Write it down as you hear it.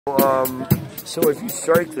So if you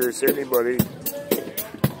strike this, anybody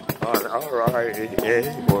on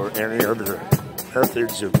RIAA or any other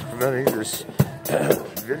methods of preventing this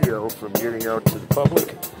video from getting out to the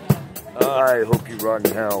public, I hope you rot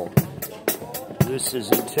in hell. This is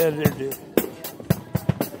intended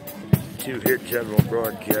to hit general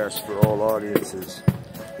broadcast for all audiences,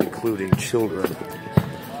 including children.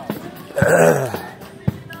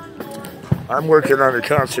 I'm working on a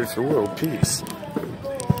concert for world peace,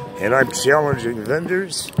 and I'm challenging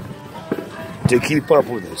vendors to keep up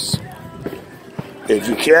with us. If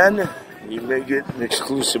you can, you may get an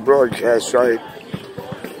exclusive broadcast right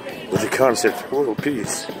with the concert for world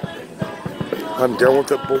peace. I'm done with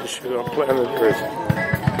the bullshit on planet Earth,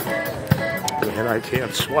 and I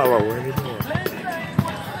can't swallow anymore.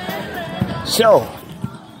 So,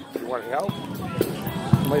 if you want help,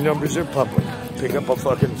 my numbers are public. Pick up a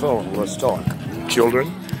fucking phone. Let's talk.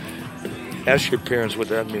 Children, ask your parents what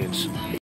that means.